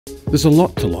There's a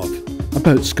lot to love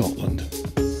about Scotland.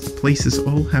 The places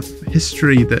all have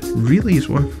history that really is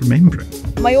worth remembering.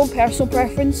 My own personal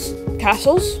preference,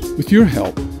 castles. With your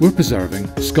help, we're preserving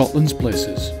Scotland's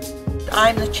places.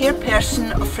 I'm the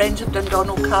chairperson of Friends of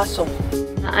Dundonald Castle.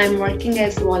 I'm working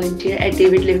as a volunteer at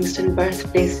David Livingstone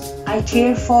Birthplace. I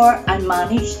care for and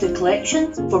manage the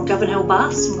collections for Govanhill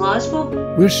Baths in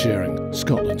Glasgow. We're sharing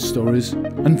Scotland's stories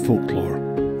and folklore.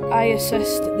 I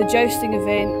assist the jousting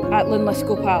event at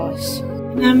Linlithgow Palace.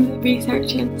 I'm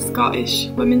researching Scottish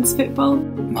women's football.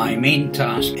 My main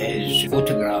task is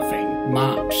photographing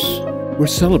maps. We're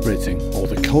celebrating all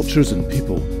the cultures and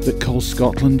people that call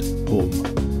Scotland home.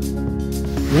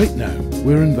 Right now,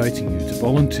 we're inviting you to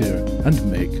volunteer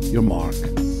and make your mark.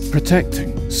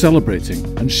 Protecting, celebrating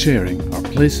and sharing our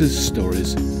places,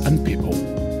 stories and people.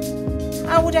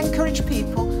 I would encourage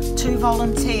people to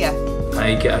volunteer.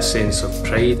 I get a sense of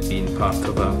pride being part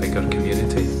of a bigger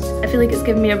community. I feel like it's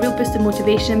given me a real boost of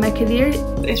motivation in my career.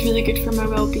 It's really good for my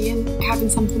well-being, having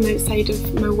something outside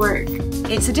of my work.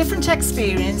 It's a different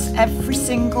experience every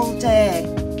single day.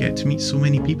 Get to meet so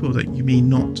many people that you may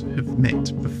not have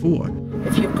met before.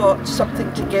 If you've got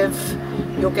something to give,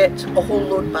 you'll get a whole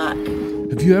load back.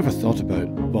 Have you ever thought about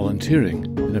volunteering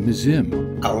in a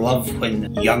museum? I love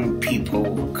when young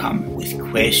people come with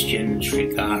questions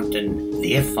regarding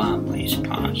their family's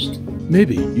past.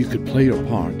 Maybe you could play your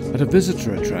part at a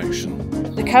visitor attraction.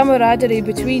 The camaraderie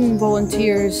between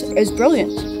volunteers is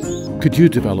brilliant. Could you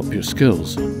develop your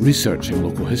skills researching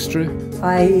local history?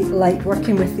 I like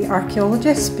working with the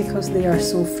archaeologists because they are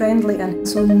so friendly and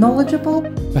so knowledgeable.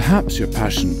 Perhaps your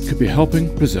passion could be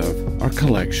helping preserve our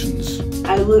collections.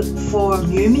 I look for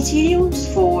new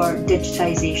materials for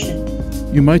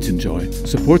digitisation. You might enjoy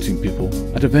supporting people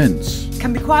at events. It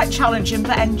can be quite challenging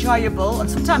but enjoyable and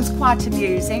sometimes quite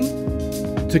amusing.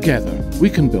 Together,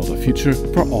 we can build a future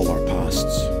for all our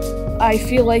pasts. I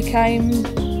feel like I'm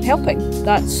helping.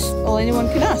 That's all anyone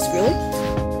can ask,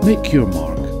 really. Make your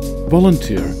mark.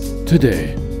 Volunteer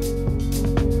today.